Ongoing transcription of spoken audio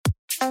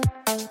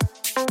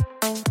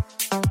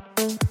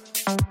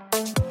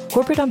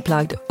Corporate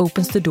Unplugged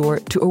opens the door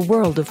to a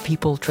world of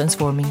people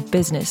transforming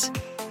business.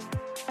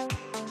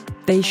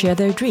 They share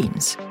their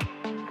dreams,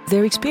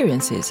 their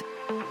experiences,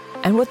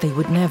 and what they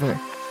would never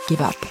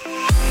give up.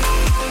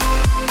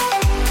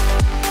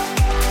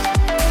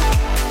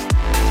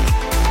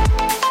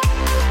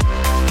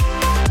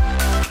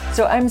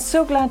 So I'm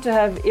so glad to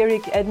have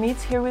Erik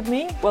Edmeades here with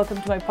me.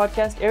 Welcome to my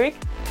podcast, Erik.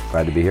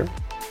 Glad to be here.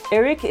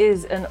 Erik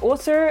is an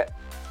author,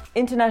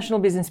 international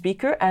business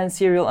speaker, and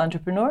serial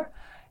entrepreneur.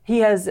 He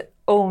has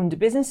owned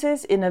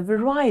businesses in a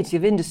variety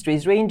of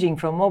industries, ranging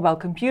from mobile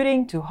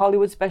computing to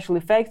Hollywood special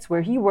effects,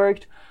 where he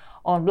worked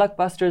on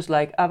blockbusters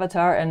like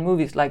Avatar and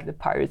movies like The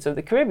Pirates of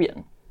the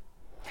Caribbean.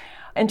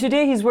 And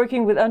today he's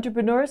working with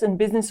entrepreneurs and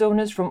business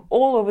owners from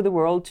all over the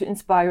world to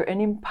inspire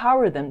and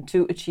empower them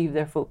to achieve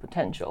their full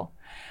potential.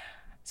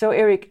 So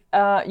Erik,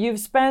 you've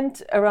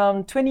spent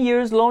around 20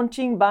 years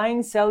launching,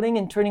 buying, selling,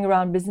 and turning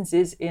around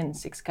businesses in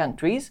 6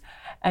 countries,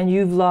 and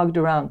you've logged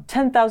around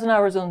 10,000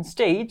 hours on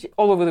stage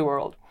all over the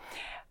world.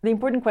 The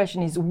important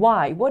question is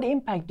why? What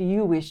impact do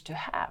you wish to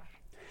have?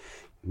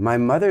 My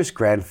mother's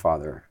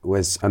grandfather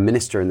was a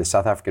minister in the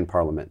South African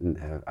Parliament,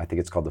 and I think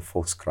it's called the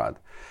Volksraad.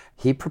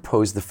 He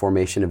proposed the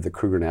formation of the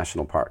Kruger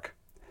National Park,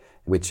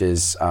 which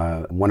is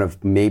one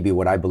of maybe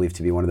what I believe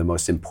to be one of the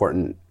most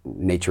important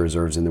nature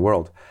reserves in the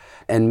world.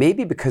 And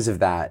maybe because of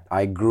that,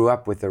 I grew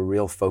up with a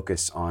real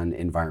focus on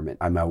environment.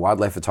 I'm a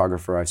wildlife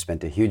photographer. I've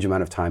spent a huge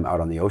amount of time out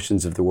on the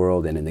oceans of the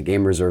world and in the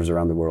game reserves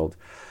around the world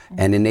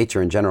and in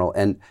nature in general.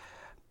 And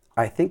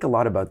I think a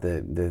lot about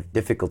the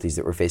difficulties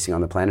that we're facing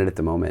on the planet at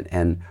the moment.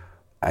 And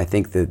I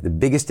think the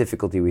biggest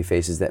difficulty we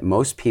face is that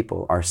most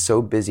people are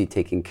so busy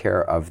taking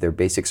care of their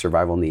basic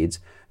survival needs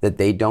that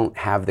they don't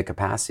have the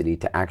capacity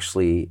to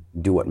actually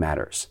do what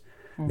matters.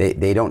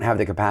 They don't have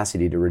the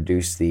capacity to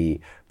reduce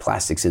the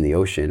plastics in the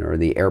ocean or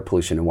the air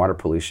pollution and water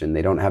pollution.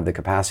 They don't have the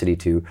capacity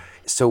to.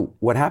 So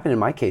what happened in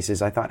my case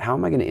is I thought, how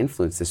am I going to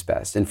influence this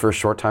best? And for a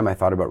short time, I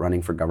thought about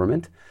running for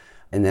government.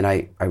 And then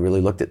I really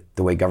looked at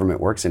the way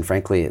government works. And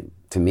frankly,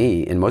 to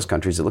me, in most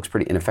countries, it looks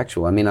pretty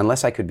ineffectual. I mean,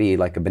 unless I could be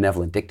like a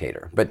benevolent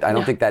dictator. But I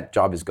don't think that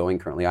job is going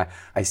currently.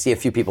 I see a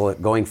few people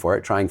going for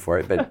it, trying for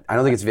it, but I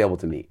don't think it's available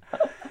to me.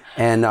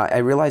 And I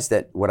realized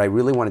that what I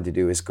really wanted to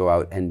do is go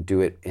out and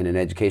do it in an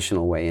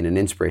educational way, in an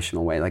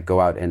inspirational way, like go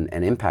out and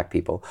impact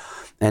people.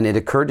 And it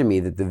occurred to me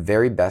that the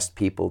very best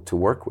people to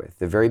work with,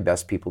 the very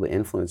best people to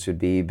influence would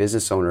be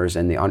business owners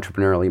and the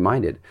entrepreneurially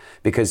minded.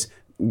 Because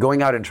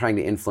going out and trying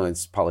to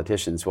influence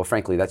politicians, well,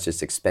 frankly, that's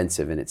just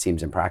expensive and it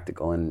seems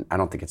impractical, and I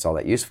don't think it's all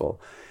that useful.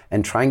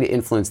 And trying to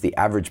influence the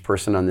average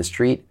person on the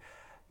street,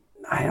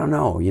 I don't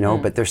know,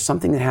 but there's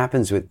something that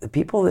happens with the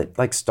people that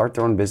like start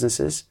their own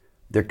businesses.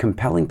 They're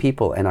compelling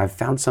people, and I've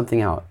found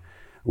something out.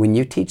 When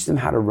you teach them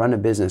how to run a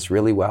business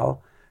really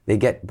well, they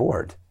get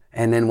bored.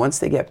 And then once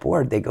they get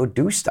bored, they go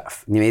do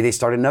stuff. Maybe they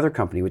start another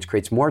company, which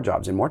creates more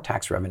jobs and more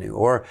tax revenue,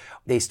 or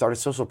they start a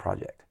social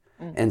project.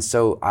 And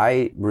so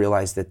I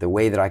realized that the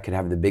way that I could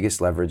have the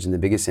biggest leverage and the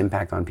biggest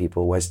impact on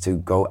people was to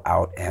go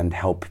out and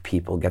help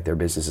people get their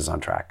businesses on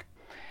track.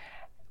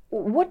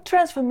 What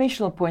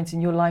transformational points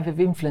in your life have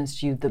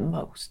influenced you the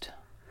most?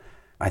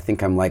 I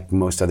think I'm like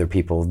most other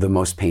people, the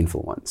most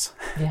painful ones.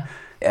 Yeah.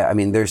 I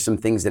mean, there's some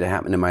things that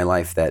happened in my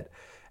life that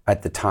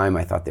at the time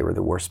I thought they were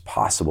the worst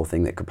possible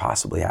thing that could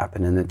possibly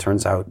happen. And it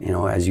turns out,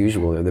 as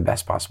usual, they're the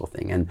best possible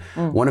thing. And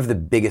one of the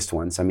biggest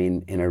ones, I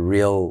mean, in a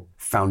real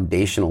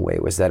foundational way,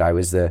 was that I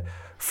was the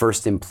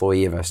first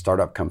employee of a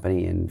startup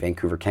company in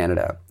Vancouver,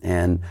 Canada.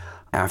 And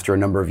after a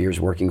number of years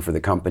working for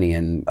the company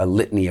and a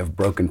litany of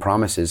broken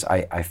promises,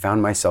 I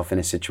found myself in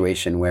a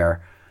situation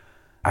where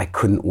I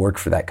couldn't work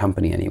for that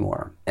company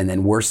anymore. And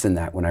then worse than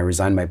that, when I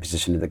resigned my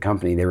position to the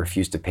company, they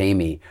refused to pay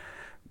me.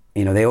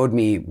 They owed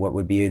me what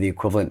would be the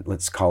equivalent,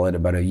 let's call it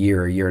about a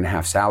year and a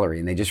half salary,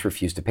 and they just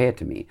refused to pay it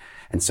to me.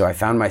 And so I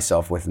found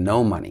myself with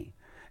no money.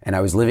 And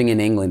I was living in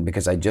England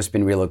because I'd just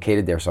been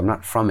relocated there, so I'm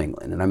not from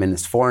England. And I'm in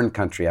this foreign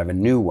country. I have a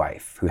new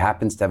wife who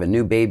happens to have a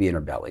new baby in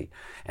her belly.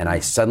 And I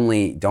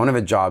suddenly don't have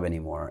a job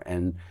anymore.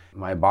 And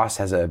my boss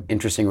has an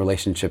interesting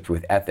relationship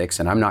with ethics,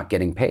 and I'm not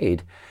getting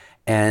paid.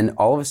 And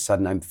all of a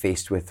sudden, I'm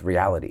faced with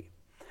reality.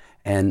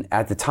 And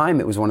at the time,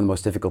 it was one of the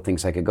most difficult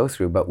things I could go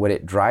through. But what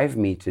it drove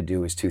me to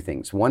do is 2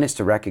 things. One is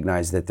to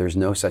recognize that there's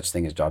no such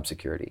thing as job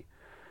security.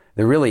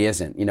 There really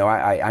isn't.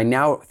 I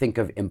now think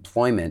of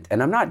employment,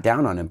 and I'm not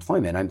down on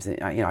employment.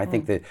 I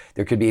think that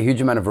there could be a huge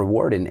amount of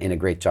reward in a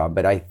great job.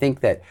 But I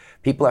think that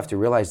people have to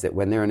realize that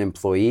when they're an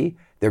employee,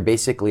 they're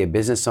basically a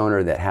business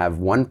owner that have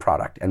one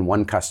product and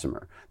one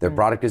customer. Their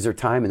product is their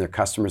time and their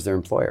customer is their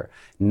employer.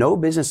 No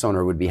business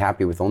owner would be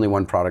happy with only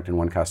one product and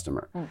one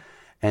customer.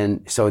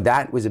 And so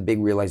that was a big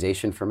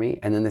realization for me.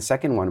 And then the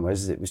second one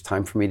was it was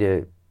time for me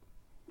to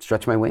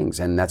stretch my wings.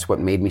 And that's what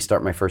made me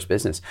start my first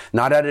business.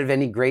 Not out of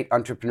any great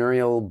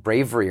entrepreneurial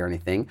bravery or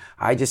anything.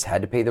 I just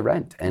had to pay the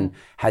rent. And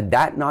had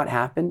that not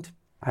happened,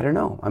 I don't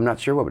know. I'm not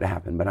sure what would have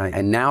happened.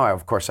 But now,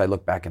 of course, I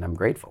look back and I'm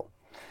grateful.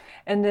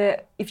 And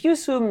if you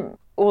assume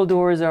all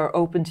doors are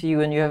open to you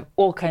and you have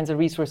all kinds of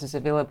resources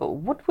available,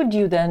 what would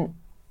you then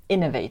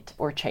innovate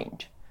or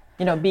change?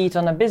 Be it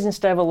on a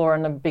business level or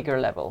on a bigger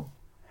level.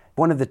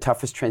 One of the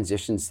toughest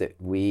transitions that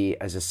we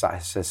as a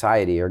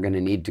society are going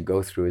to need to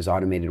go through is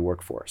automated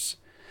workforce.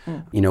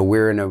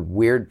 We're in a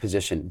weird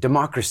position.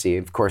 Democracy,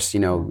 of course,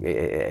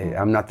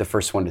 I'm not the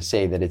first one to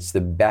say that it's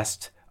the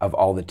best of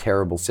all the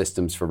terrible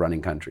systems for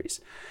running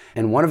countries.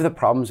 And one of the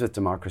problems with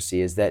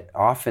democracy is that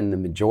often the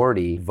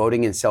majority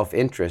voting in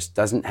self-interest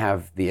doesn't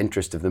have the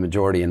interest of the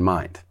majority in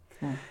mind.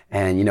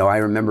 And, I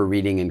remember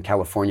reading in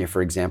California,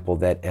 for example,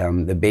 that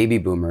the baby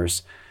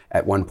boomers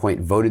at one point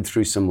voted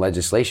through some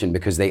legislation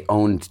because they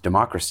owned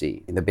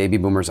democracy. The baby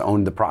boomers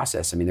owned the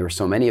process. I mean, there were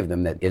so many of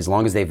them that as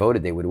long as they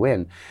voted, they would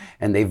win.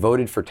 And they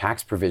voted for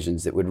tax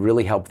provisions that would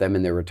really help them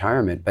in their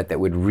retirement, but that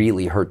would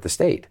really hurt the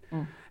state.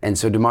 And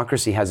so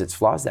democracy has its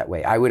flaws that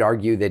way. I would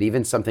argue that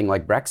even something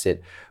like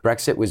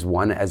Brexit was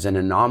won as an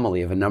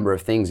anomaly of a number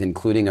of things,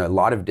 including a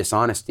lot of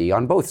dishonesty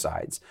on both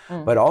sides,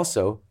 but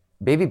also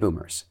baby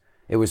boomers.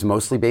 It was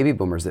mostly baby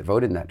boomers that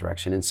voted in that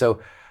direction. And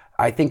so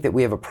I think that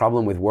we have a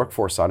problem with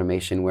workforce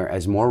automation where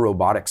as more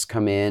robotics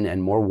come in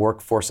and more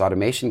workforce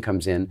automation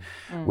comes in,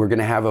 we're going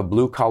to have a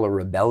blue-collar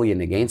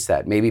rebellion against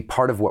that. Maybe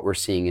part of what we're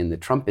seeing in the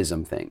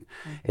Trumpism thing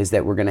is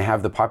that we're going to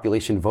have the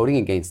population voting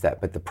against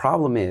that. But the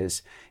problem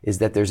is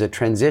that there's a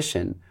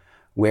transition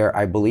where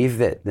I believe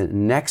that the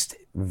next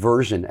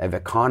version of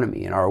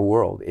economy in our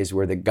world is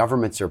where the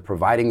governments are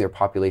providing their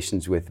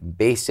populations with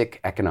basic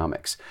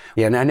economics.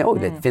 Yeah, and I know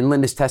that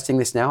Finland is testing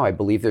this now. I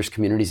believe there's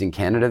communities in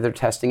Canada that are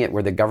testing it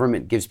where the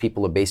government gives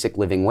people a basic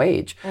living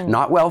wage,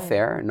 not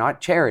welfare,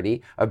 not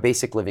charity, a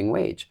basic living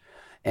wage.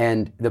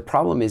 And the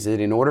problem is that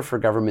in order for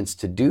governments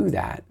to do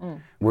that,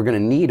 we're going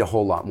to need a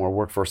whole lot more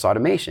workforce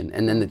automation.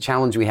 And then the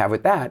challenge we have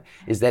with that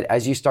is that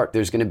as you start,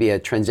 there's going to be a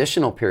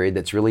transitional period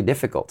that's really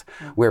difficult,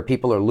 where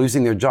people are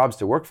losing their jobs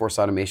to workforce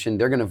automation.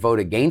 They're going to vote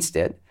against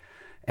it.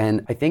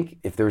 And I think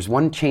if there's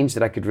one change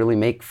that I could really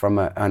make on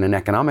an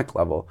economic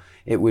level,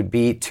 it would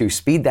be to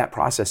speed that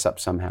process up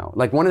somehow.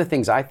 Like one of the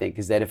things I think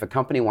is that if a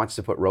company wants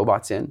to put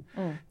robots in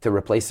to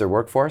replace their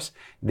workforce,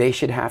 they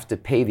should have to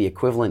pay the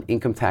equivalent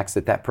income tax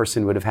that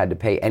person would have had to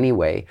pay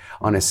anyway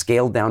on a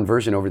scaled down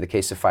version over the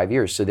case of 5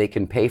 years, so they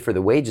can pay for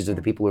the wages of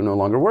the people who are no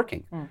longer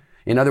working.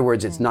 In other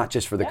words, it's not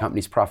just for the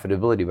company's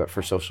profitability, but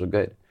for social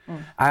good.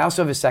 I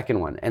also have a second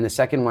one, and the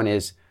second one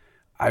is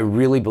I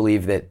really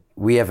believe that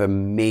we have a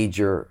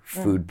major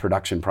food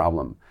production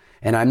problem.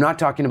 And I'm not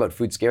talking about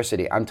food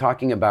scarcity. I'm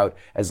talking about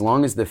as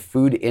long as the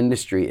food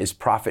industry is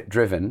profit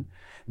driven,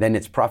 then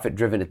it's profit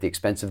driven at the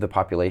expense of the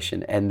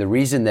population. And the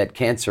reason that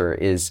cancer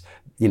is,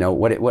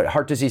 what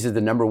heart disease is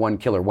the number one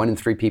killer. 1 in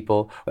 3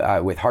 people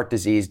with heart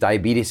disease,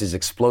 diabetes is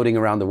exploding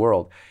around the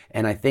world.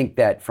 And I think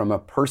that from a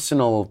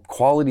personal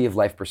quality of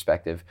life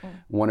perspective,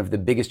 one of the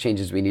biggest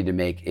changes we need to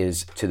make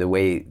is to the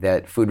way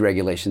that food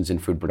regulations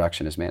and food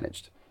production is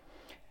managed.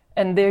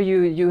 And there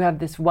you have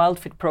this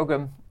WildFit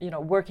program,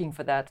 working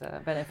for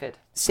that benefit.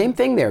 Same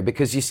thing there,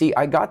 because you see,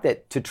 I got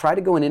that to try to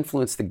go and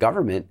influence the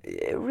government,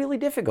 really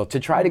difficult.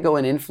 To try to go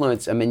and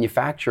influence a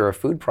manufacturer, a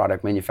food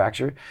product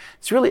manufacturer,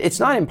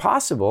 it's not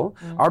impossible.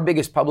 Our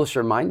biggest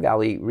publisher,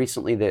 Mindvalley,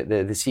 recently,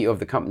 the CEO of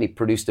the company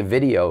produced a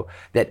video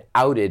that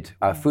outed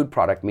a food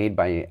product made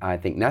by, I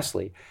think,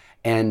 Nestle.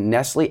 And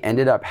Nestle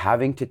ended up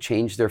having to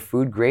change their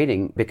food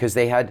grading because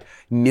they had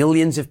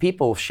millions of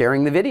people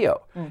sharing the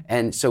video.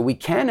 And so we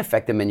can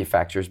affect the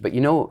manufacturers, but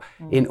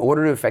in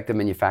order to affect the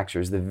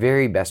manufacturers, the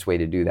very best way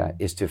to do that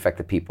is to affect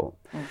the people.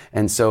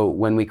 And so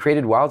when we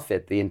created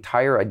WildFit, the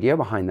entire idea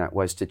behind that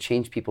was to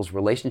change people's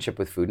relationship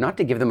with food, not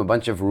to give them a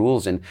bunch of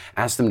rules and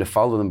ask them to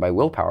follow them by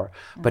willpower,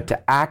 but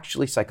to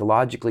actually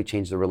psychologically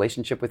change the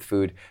relationship with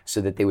food so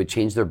that they would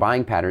change their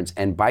buying patterns.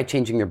 And by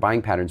changing their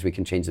buying patterns, we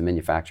can change the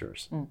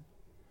manufacturers.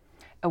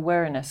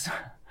 Awareness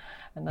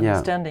and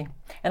understanding.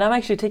 And I'm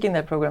actually taking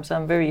that program, so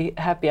I'm very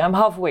happy. I'm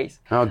halfway.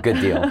 Oh, good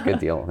deal. Good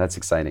deal. That's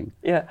exciting.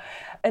 Yeah.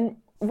 And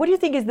what do you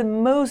think is the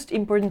most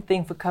important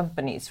thing for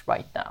companies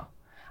right now?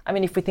 I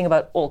mean, if we think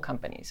about all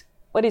companies,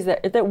 what is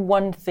that? Is there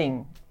one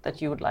thing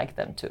that you would like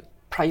them to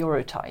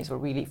prioritize or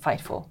really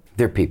fight for?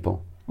 They're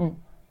people.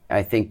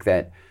 I think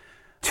that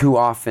too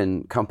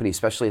often companies,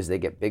 especially as they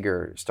get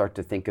bigger, start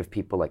to think of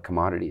people like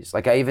commodities.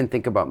 Like I even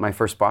think about my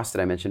first boss that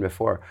I mentioned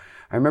before.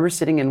 I remember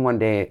sitting in one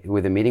day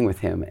with a meeting with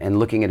him and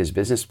looking at his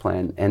business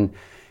plan, and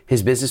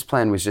his business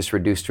plan was just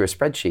reduced to a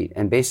spreadsheet.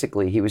 And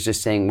basically he was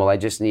just saying, well, I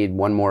just need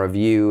one more of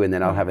you, and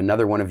then I'll have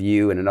another one of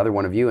you and another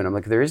one of you. And I'm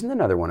like, there isn't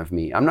another one of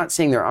me. I'm not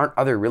saying there aren't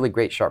other really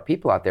great, sharp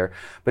people out there,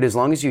 but as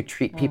long as you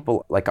treat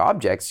people like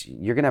objects,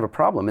 you're gonna have a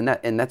problem.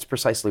 And that's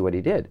precisely what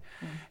he did.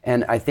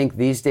 And I think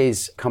these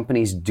days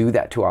companies do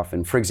that too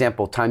often. For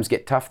example, times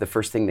get tough, the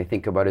first thing they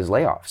think about is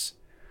layoffs.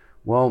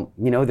 Well,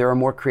 there are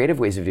more creative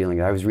ways of dealing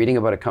with it. I was reading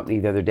about a company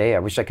the other day, I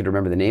wish I could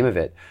remember the name of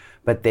it,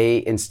 but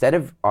they, instead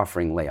of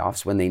offering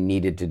layoffs when they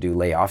needed to do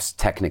layoffs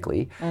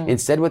technically,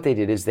 instead what they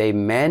did is they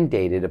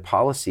mandated a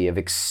policy of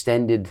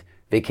extended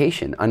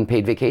vacation,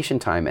 unpaid vacation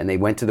time. And they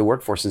went to the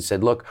workforce and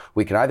said, look,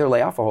 we can either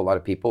lay off a whole lot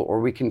of people or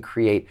we can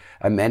create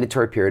a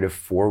mandatory period of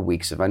 4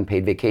 weeks of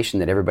unpaid vacation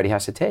that everybody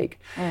has to take.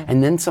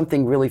 And then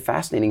something really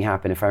fascinating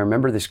happened, if I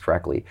remember this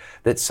correctly,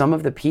 that some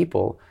of the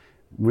people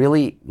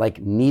really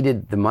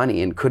needed the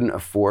money and couldn't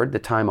afford the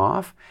time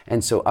off.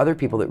 And so other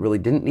people that really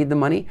didn't need the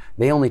money,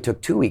 they only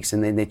took 2 weeks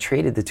and then they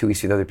traded the 2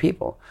 weeks with other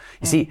people.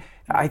 You see,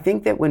 I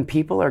think that when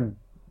people are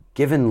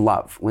given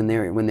love, when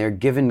they're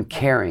given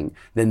caring,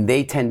 then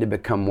they tend to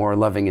become more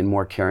loving and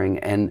more caring.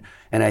 And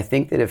I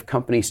think that if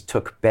companies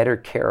took better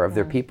care of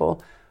their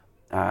people,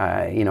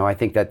 I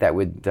think that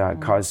would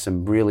cause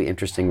some really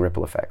interesting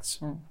ripple effects.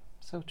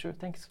 So true.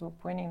 Thanks for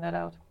pointing that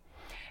out.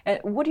 And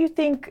what do you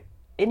think,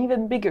 an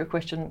even bigger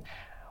question,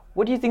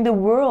 what do you think the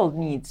world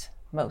needs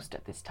most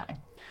at this time?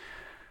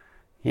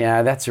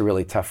 Yeah, that's a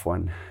really tough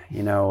one.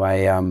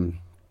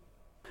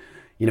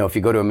 If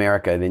you go to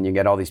America, then you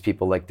get all these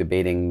people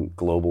debating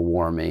global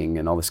warming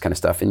and all this kind of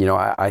stuff. And,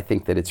 I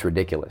think that it's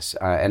ridiculous.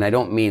 And I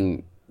don't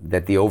mean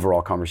that the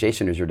overall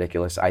conversation is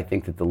ridiculous. I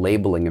think that the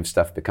labeling of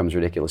stuff becomes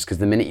ridiculous because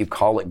the minute you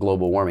call it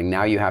global warming,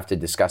 now you have to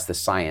discuss the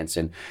science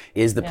and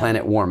is the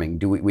planet warming?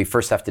 Do we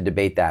first have to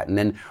debate that, and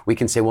then we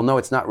can say, well, no,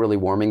 it's not really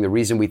warming. The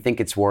reason we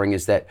think it's warming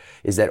is that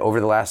over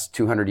the last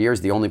 200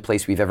 years, the only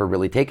place we've ever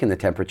really taken the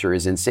temperature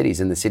is in cities,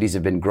 and the cities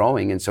have been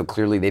growing, and so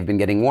clearly they've been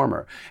getting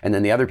warmer. And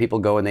then the other people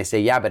go and they say,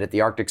 yeah, but at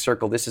the Arctic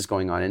Circle, this is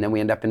going on, and then we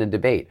end up in a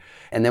debate.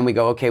 And then we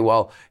go,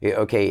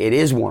 okay, it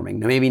is warming.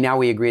 Maybe now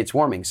we agree it's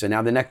warming. So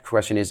now the next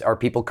question is, are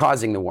people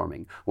causing the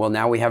warming? Well,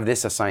 now we have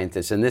this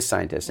scientist and this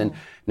scientist, and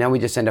now we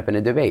just end up in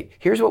a debate.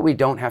 Here's what we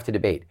don't have to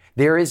debate.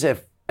 There is an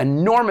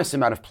enormous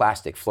amount of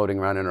plastic floating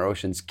around in our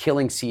oceans,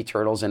 killing sea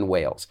turtles and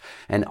whales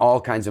and all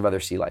kinds of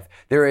other sea life.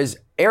 There is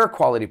air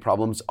quality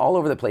problems all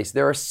over the place.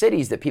 There are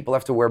cities that people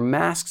have to wear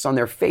masks on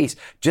their face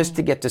just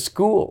to get to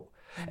school.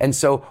 And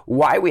so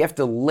why we have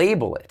to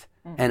label it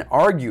and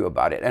argue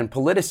about it and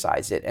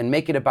politicize it and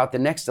make it about the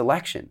next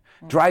election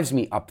drives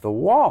me up the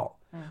wall.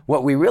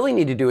 What we really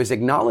need to do is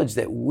acknowledge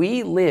that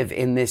we live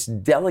in this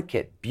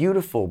delicate,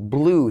 beautiful,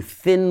 blue,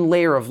 thin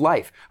layer of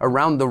life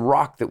around the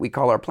rock that we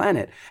call our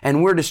planet.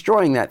 And we're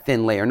destroying that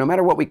thin layer. No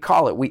matter what we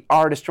call it, we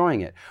are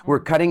destroying it. We're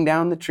cutting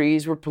down the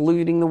trees, we're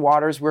polluting the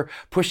waters, we're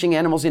pushing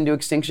animals into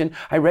extinction.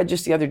 I read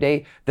just the other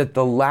day that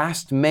the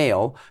last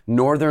male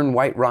northern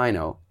white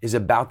rhino is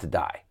about to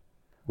die.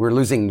 We're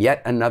losing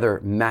yet another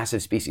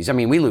massive species. I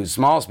mean, we lose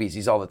small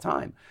species all the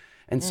time.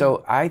 And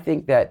so I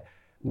think that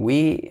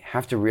we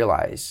have to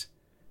realize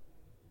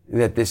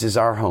that this is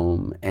our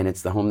home, and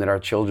it's the home that our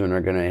children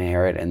are going to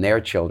inherit and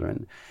their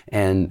children.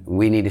 And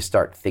we need to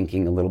start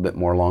thinking a little bit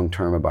more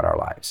long-term about our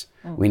lives.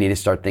 We need to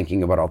start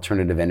thinking about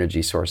alternative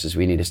energy sources.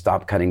 We need to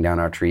stop cutting down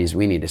our trees.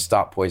 We need to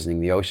stop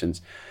poisoning the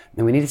oceans.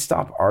 And we need to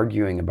stop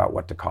arguing about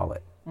what to call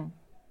it.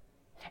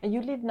 And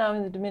you live now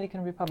in the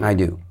Dominican Republic. I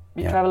do.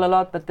 You travel a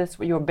lot, but that's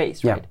your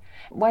base, right?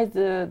 Why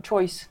the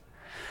choice?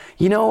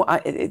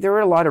 There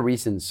were a lot of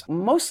reasons.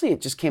 Mostly it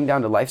just came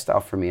down to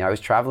lifestyle for me. I was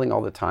traveling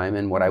all the time,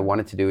 and what I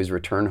wanted to do is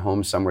return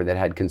home somewhere that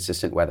had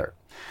consistent weather.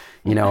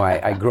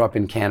 I grew up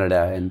in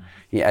Canada, and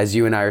as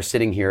you and I are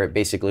sitting here, it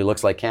basically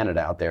looks like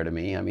Canada out there to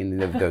me. I mean,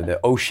 the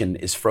ocean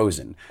is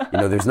frozen.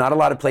 There's not a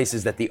lot of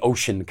places that the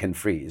ocean can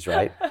freeze,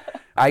 right?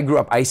 I grew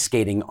up ice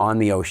skating on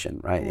the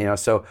ocean, right?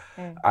 So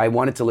I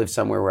wanted to live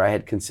somewhere where I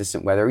had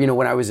consistent weather.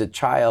 When I was a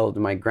child,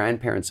 my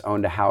grandparents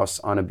owned a house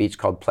on a beach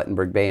called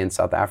Plettenberg Bay in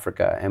South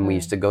Africa, and we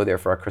used to go there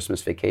for our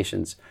Christmas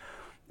vacations.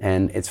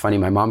 And it's funny,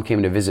 my mom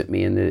came to visit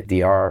me in the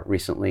DR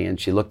recently, and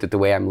she looked at the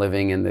way I'm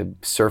living and the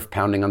surf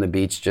pounding on the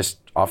beach just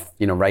off,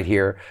 right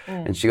here.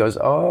 And she goes,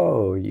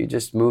 oh, you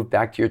just moved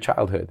back to your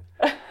childhood.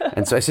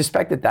 And so I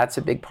suspect that that's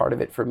a big part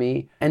of it for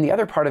me. And the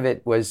other part of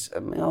it was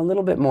a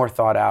little bit more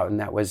thought out, and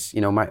that was,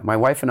 my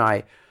wife and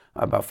I,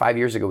 about 5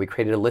 years ago, we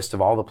created a list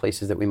of all the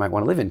places that we might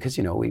want to live in, because,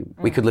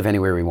 we could live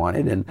anywhere we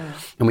wanted. And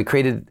we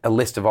created a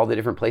list of all the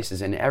different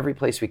places, and every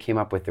place we came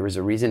up with, there was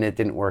a reason it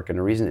didn't work and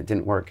a reason it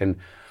didn't work.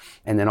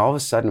 And then all of a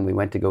sudden we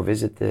went to go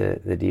visit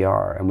the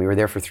DR, and we were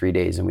there for 3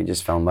 days, and we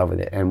just fell in love with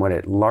it. And what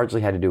it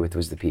largely had to do with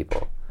was the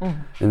people.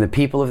 And the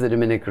people of the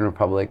Dominican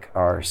Republic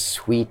are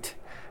sweet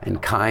and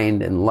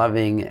kind and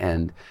loving,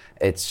 and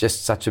it's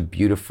just such a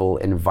beautiful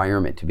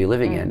environment to be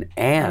living in.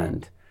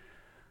 And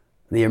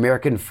the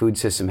American food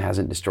system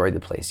hasn't destroyed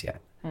the place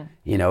yet.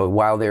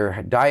 While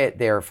their diet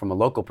there from a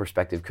local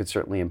perspective could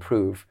certainly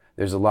improve,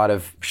 there's a lot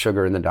of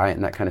sugar in the diet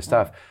and that kind of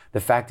stuff. The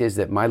fact is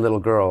that my little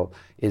girl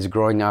is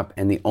growing up,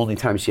 and the only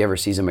time she ever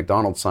sees a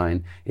McDonald's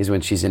sign is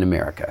when she's in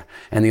America.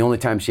 And the only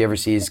time she ever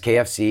sees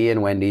KFC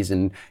and Wendy's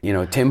and,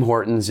 Tim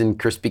Hortons and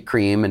Krispy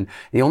Kreme, and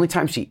the only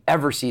time she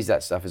ever sees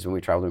that stuff is when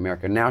we travel to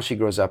America. Now she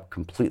grows up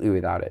completely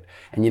without it.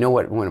 And you know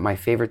what my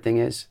favorite thing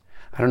is?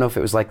 I don't know if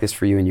it was like this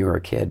for you when you were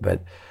a kid,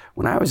 but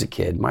when I was a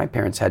kid, my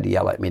parents had to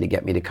yell at me to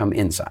get me to come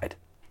inside.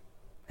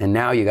 And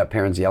now you got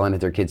parents yelling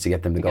at their kids to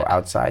get them to go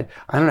outside.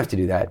 I don't have to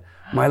do that.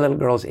 My little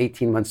girl is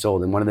 18 months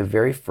old, and one of the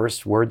very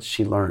first words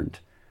she learned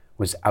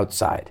was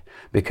outside,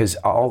 because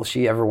all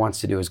she ever wants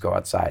to do is go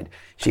outside.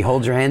 She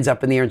holds her hands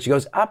up in the air and she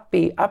goes,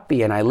 uppy,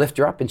 uppy, and I lift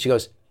her up and she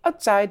goes,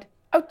 outside,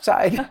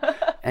 outside.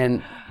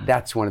 And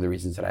that's one of the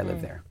reasons that I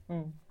live there.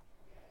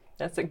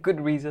 That's a good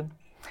reason.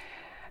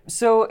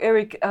 So,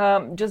 Eric,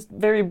 just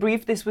very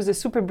brief. This was a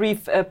super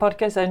brief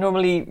podcast. I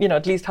normally,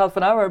 at least half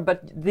an hour,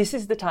 but this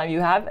is the time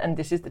you have, and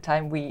this is the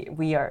time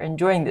we are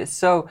enjoying this.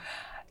 So,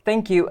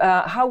 thank you.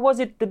 How was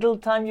it the little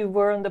time you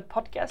were on the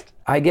podcast?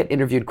 I get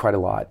interviewed quite a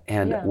lot,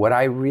 and what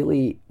I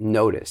really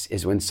notice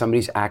is when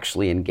somebody's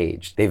actually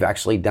engaged, they've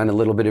actually done a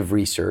little bit of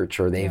research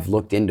or they've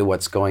looked into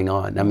what's going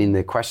on. I mean,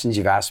 the questions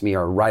you've asked me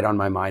are right on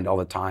my mind all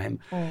the time.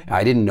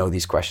 I didn't know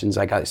these questions.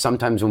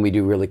 Sometimes when we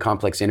do really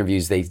complex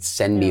interviews, they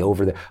send me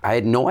over I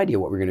had no idea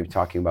what we were going to be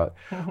talking about.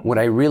 What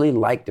I really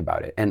liked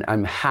about it, and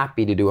I'm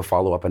happy to do a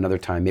follow-up another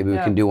time. Maybe we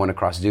can do one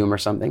across Zoom or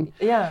something.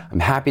 Yeah. I'm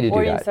happy to do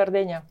that. Or in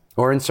Sardinia.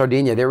 Or in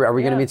Sardinia. Are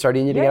we going to meet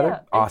Sardinia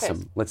together? Yeah,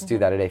 awesome. Let's do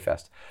that at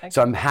A-Fest. Okay.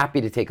 So I'm happy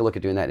to take a look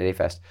at doing that at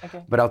A-Fest.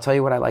 Okay. But I'll tell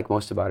you what I like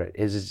most about it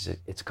is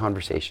it's a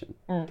conversation.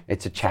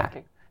 It's a chat.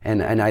 Exactly.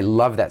 And I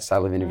love that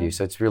style of interview.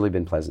 So it's really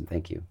been pleasant.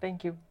 Thank you.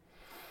 Thank you.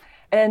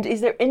 And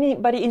is there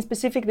anybody in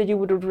specific that you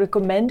would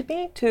recommend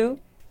me to?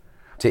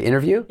 To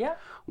interview? Yeah.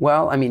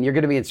 Well, I mean, you're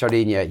going to be in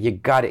Sardinia. You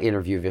got to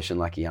interview Vishen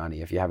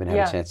Lakhiani if you haven't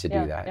had a chance to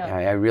do that.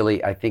 Yeah.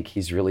 I think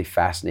he's really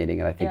fascinating,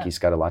 and I think he's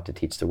got a lot to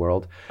teach the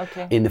world.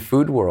 Okay. In the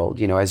food world,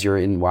 as you're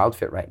in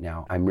WildFit right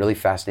now, I'm really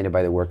fascinated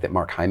by the work that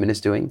Mark Hyman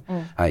is doing.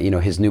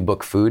 His new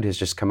book, Food, has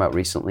just come out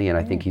recently, and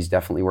I think he's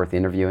definitely worth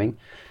interviewing.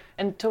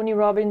 And Tony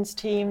Robbins'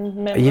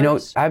 team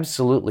members?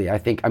 Absolutely.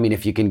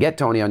 If you can get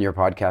Tony on your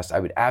podcast, I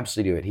would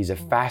absolutely do it. He's a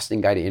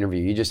fascinating guy to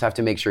interview. You just have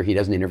to make sure he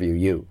doesn't interview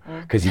you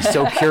because he's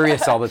so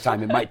curious all the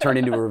time. It might turn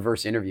into a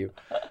reverse interview.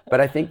 But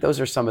I think those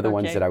are some of the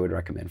ones that I would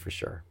recommend for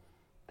sure.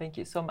 Thank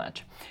you so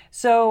much.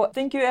 So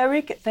thank you,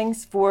 Eric.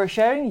 Thanks for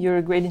sharing. You're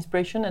a great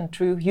inspiration and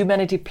true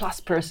humanity plus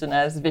person,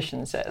 as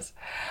Vishen says.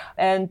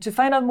 And to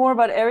find out more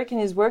about Eric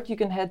and his work, you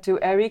can head to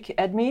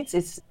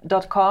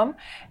ericedmeades.com.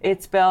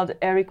 It's spelled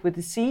Eric with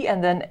a C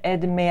and then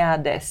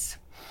Edmeades.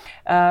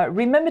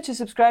 Remember to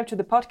subscribe to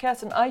the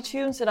podcast on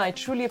iTunes, and I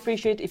truly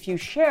appreciate if you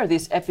share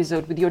this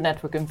episode with your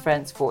network and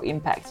friends for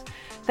impact.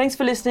 Thanks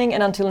for listening,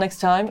 and until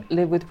next time,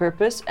 live with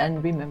purpose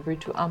and remember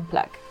to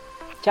unplug.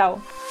 Ciao.